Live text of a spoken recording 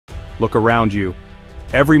Look around you.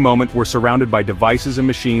 Every moment we're surrounded by devices and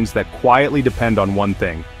machines that quietly depend on one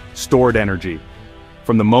thing: stored energy.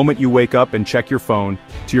 From the moment you wake up and check your phone,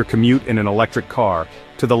 to your commute in an electric car,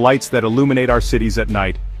 to the lights that illuminate our cities at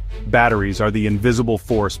night, batteries are the invisible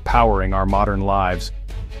force powering our modern lives.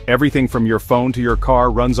 Everything from your phone to your car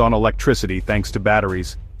runs on electricity thanks to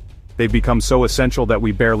batteries. They've become so essential that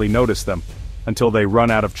we barely notice them, until they run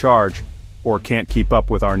out of charge, or can't keep up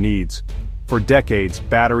with our needs. For decades,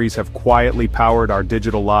 batteries have quietly powered our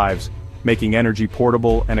digital lives, making energy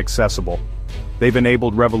portable and accessible. They've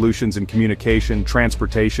enabled revolutions in communication,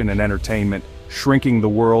 transportation, and entertainment, shrinking the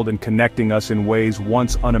world and connecting us in ways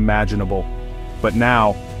once unimaginable. But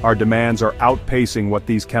now, our demands are outpacing what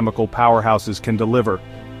these chemical powerhouses can deliver.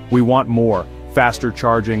 We want more: faster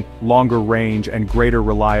charging, longer range, and greater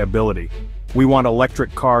reliability. We want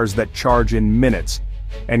electric cars that charge in minutes,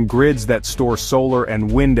 and grids that store solar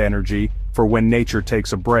and wind energy for when nature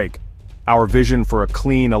takes a break. Our vision for a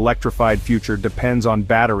clean, electrified future depends on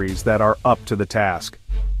batteries that are up to the task.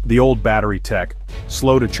 The old battery tech,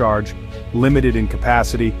 slow to charge, limited in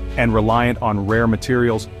capacity, and reliant on rare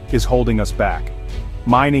materials, is holding us back.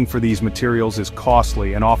 Mining for these materials is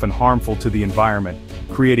costly and often harmful to the environment,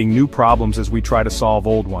 creating new problems as we try to solve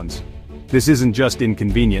old ones. This isn't just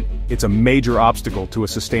inconvenient, it's a major obstacle to a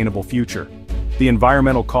sustainable future. The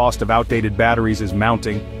environmental cost of outdated batteries is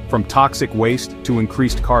mounting, from toxic waste to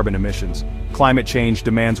increased carbon emissions. Climate change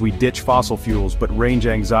demands we ditch fossil fuels, but range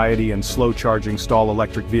anxiety and slow charging stall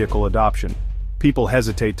electric vehicle adoption. People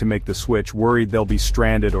hesitate to make the switch, worried they'll be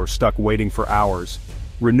stranded or stuck waiting for hours.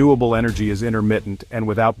 Renewable energy is intermittent, and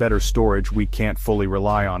without better storage, we can't fully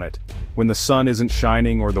rely on it. When the sun isn't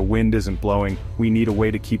shining or the wind isn't blowing, we need a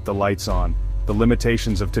way to keep the lights on. The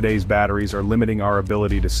limitations of today's batteries are limiting our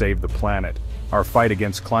ability to save the planet. Our fight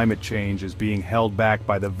against climate change is being held back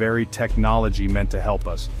by the very technology meant to help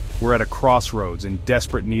us. We're at a crossroads in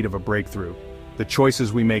desperate need of a breakthrough. The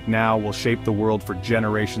choices we make now will shape the world for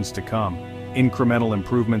generations to come. Incremental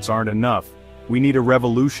improvements aren't enough. We need a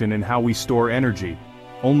revolution in how we store energy.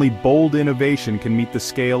 Only bold innovation can meet the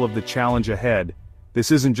scale of the challenge ahead.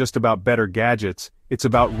 This isn't just about better gadgets, it's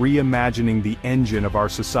about reimagining the engine of our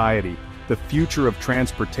society. The future of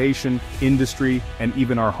transportation, industry, and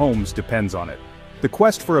even our homes depends on it. The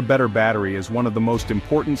quest for a better battery is one of the most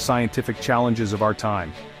important scientific challenges of our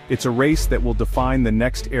time. It's a race that will define the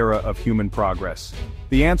next era of human progress.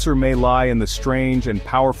 The answer may lie in the strange and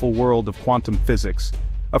powerful world of quantum physics,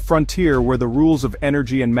 a frontier where the rules of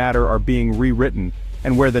energy and matter are being rewritten,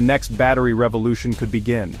 and where the next battery revolution could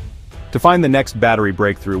begin. To find the next battery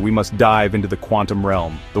breakthrough, we must dive into the quantum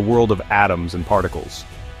realm, the world of atoms and particles.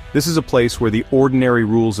 This is a place where the ordinary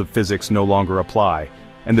rules of physics no longer apply,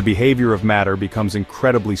 and the behavior of matter becomes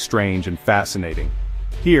incredibly strange and fascinating.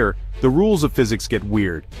 Here, the rules of physics get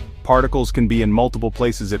weird. Particles can be in multiple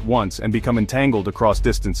places at once and become entangled across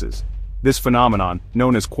distances. This phenomenon,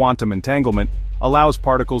 known as quantum entanglement, allows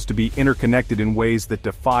particles to be interconnected in ways that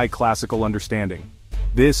defy classical understanding.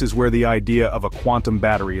 This is where the idea of a quantum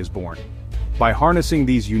battery is born. By harnessing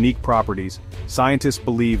these unique properties, scientists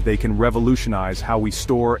believe they can revolutionize how we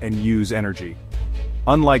store and use energy.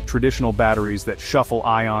 Unlike traditional batteries that shuffle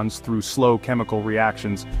ions through slow chemical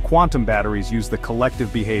reactions, quantum batteries use the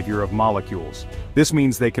collective behavior of molecules. This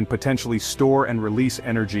means they can potentially store and release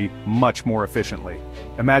energy much more efficiently.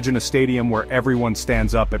 Imagine a stadium where everyone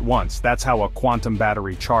stands up at once. That's how a quantum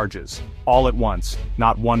battery charges. All at once,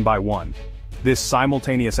 not one by one. This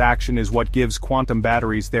simultaneous action is what gives quantum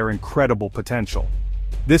batteries their incredible potential.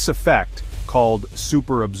 This effect, called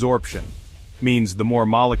superabsorption, means the more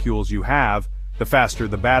molecules you have, the faster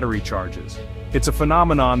the battery charges. It's a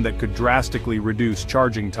phenomenon that could drastically reduce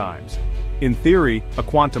charging times. In theory, a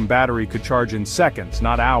quantum battery could charge in seconds,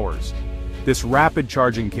 not hours. This rapid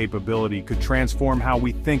charging capability could transform how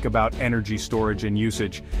we think about energy storage and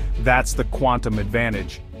usage. That's the quantum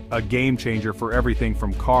advantage. A game changer for everything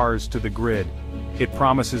from cars to the grid. It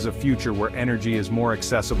promises a future where energy is more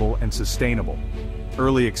accessible and sustainable.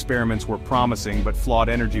 Early experiments were promising, but flawed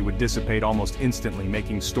energy would dissipate almost instantly,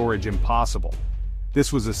 making storage impossible.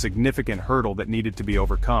 This was a significant hurdle that needed to be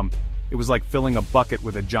overcome. It was like filling a bucket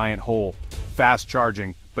with a giant hole. Fast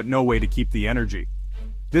charging, but no way to keep the energy.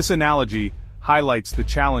 This analogy highlights the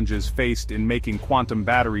challenges faced in making quantum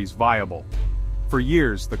batteries viable. For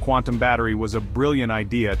years, the quantum battery was a brilliant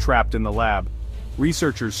idea trapped in the lab.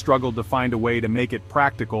 Researchers struggled to find a way to make it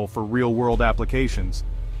practical for real-world applications.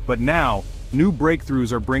 But now, new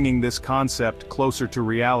breakthroughs are bringing this concept closer to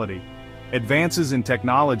reality. Advances in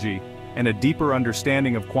technology, and a deeper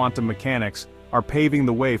understanding of quantum mechanics, are paving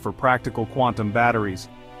the way for practical quantum batteries.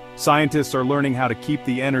 Scientists are learning how to keep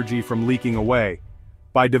the energy from leaking away.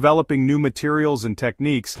 By developing new materials and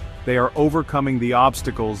techniques, they are overcoming the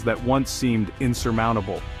obstacles that once seemed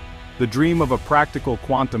insurmountable. The dream of a practical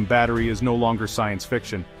quantum battery is no longer science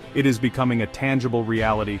fiction. It is becoming a tangible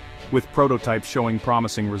reality, with prototypes showing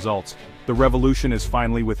promising results. The revolution is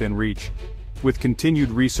finally within reach. With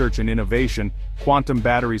continued research and innovation, quantum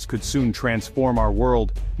batteries could soon transform our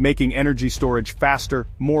world, making energy storage faster,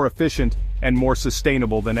 more efficient, and more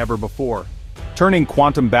sustainable than ever before. Turning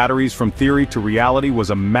quantum batteries from theory to reality was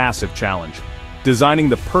a massive challenge. Designing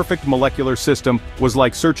the perfect molecular system was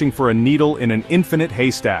like searching for a needle in an infinite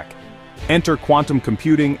haystack. Enter quantum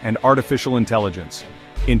computing and artificial intelligence.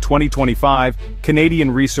 In 2025, Canadian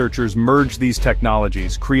researchers merged these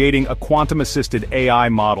technologies, creating a quantum-assisted AI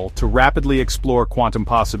model to rapidly explore quantum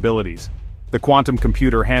possibilities. The quantum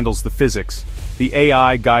computer handles the physics. The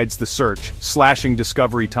AI guides the search, slashing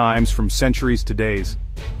discovery times from centuries to days.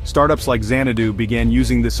 Startups like Xanadu began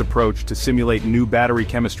using this approach to simulate new battery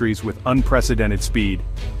chemistries with unprecedented speed.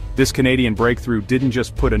 This Canadian breakthrough didn't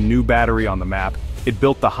just put a new battery on the map, it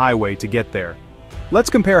built the highway to get there. Let's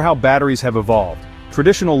compare how batteries have evolved.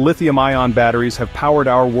 Traditional lithium-ion batteries have powered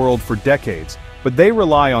our world for decades, but they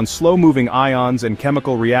rely on slow-moving ions and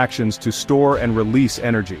chemical reactions to store and release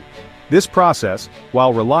energy. This process,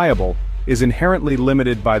 while reliable, is inherently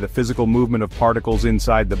limited by the physical movement of particles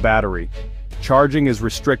inside the battery. Charging is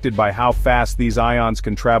restricted by how fast these ions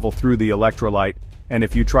can travel through the electrolyte, and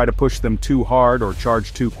if you try to push them too hard or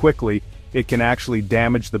charge too quickly, it can actually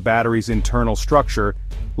damage the battery's internal structure,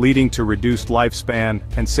 leading to reduced lifespan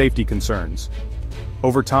and safety concerns.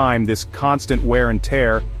 Over time, this constant wear and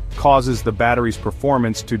tear causes the battery's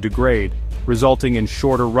performance to degrade, resulting in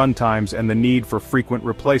shorter runtimes and the need for frequent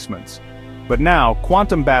replacements. But now,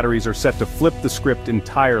 quantum batteries are set to flip the script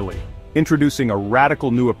entirely, introducing a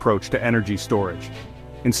radical new approach to energy storage.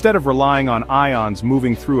 Instead of relying on ions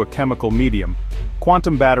moving through a chemical medium,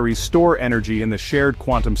 quantum batteries store energy in the shared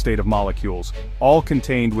quantum state of molecules, all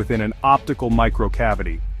contained within an optical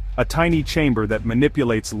microcavity, a tiny chamber that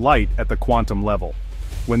manipulates light at the quantum level.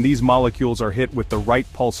 When these molecules are hit with the right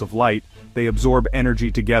pulse of light, they absorb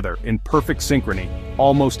energy together in perfect synchrony,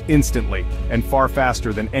 almost instantly, and far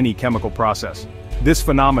faster than any chemical process. This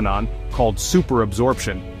phenomenon, called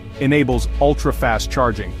superabsorption, enables ultra-fast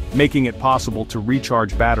charging, making it possible to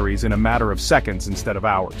recharge batteries in a matter of seconds instead of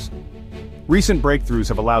hours. Recent breakthroughs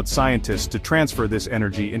have allowed scientists to transfer this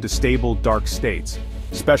energy into stable, dark states,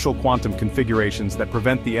 special quantum configurations that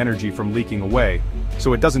prevent the energy from leaking away,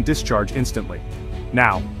 so it doesn't discharge instantly.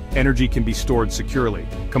 Now, energy can be stored securely,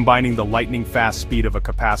 combining the lightning-fast speed of a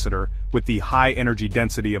capacitor with the high energy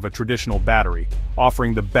density of a traditional battery,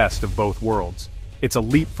 offering the best of both worlds. It's a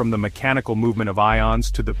leap from the mechanical movement of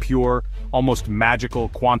ions to the pure, almost magical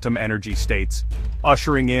quantum energy states,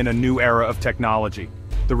 ushering in a new era of technology.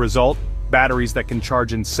 The result? Batteries that can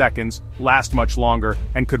charge in seconds, last much longer,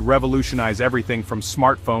 and could revolutionize everything from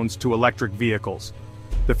smartphones to electric vehicles.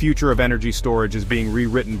 The future of energy storage is being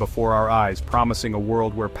rewritten before our eyes, promising a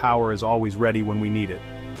world where power is always ready when we need it.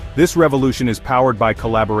 This revolution is powered by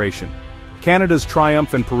collaboration. Canada's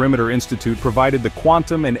Triumph and Perimeter Institute provided the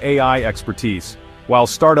quantum and AI expertise, while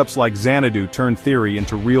startups like Xanadu turned theory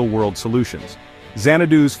into real-world solutions.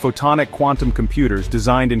 Xanadu's photonic quantum computers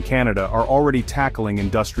designed in Canada are already tackling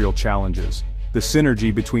industrial challenges. The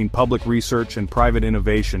synergy between public research and private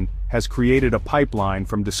innovation has created a pipeline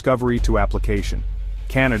from discovery to application.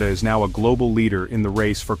 Canada is now a global leader in the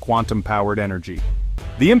race for quantum-powered energy.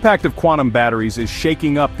 The impact of quantum batteries is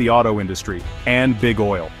shaking up the auto industry and big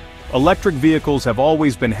oil. Electric vehicles have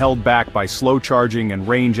always been held back by slow charging and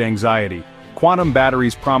range anxiety. Quantum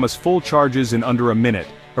batteries promise full charges in under a minute,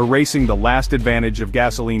 erasing the last advantage of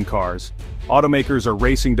gasoline cars. Automakers are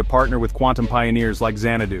racing to partner with quantum pioneers like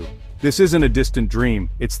Xanadu. This isn't a distant dream,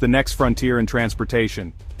 it's the next frontier in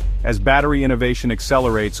transportation. As battery innovation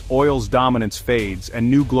accelerates, oil's dominance fades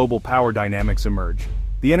and new global power dynamics emerge.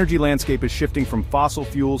 The energy landscape is shifting from fossil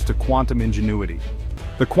fuels to quantum ingenuity.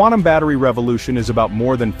 The quantum battery revolution is about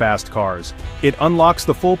more than fast cars. It unlocks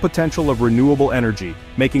the full potential of renewable energy,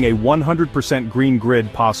 making a 100% green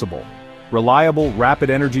grid possible. Reliable,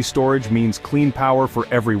 rapid energy storage means clean power for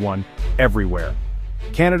everyone, everywhere.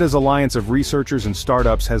 Canada's alliance of researchers and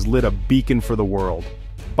startups has lit a beacon for the world.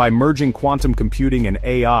 By merging quantum computing and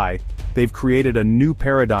AI, they've created a new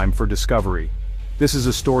paradigm for discovery. This is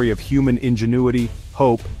a story of human ingenuity,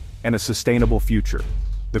 hope, and a sustainable future.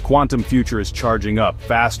 The quantum future is charging up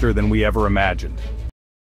faster than we ever imagined.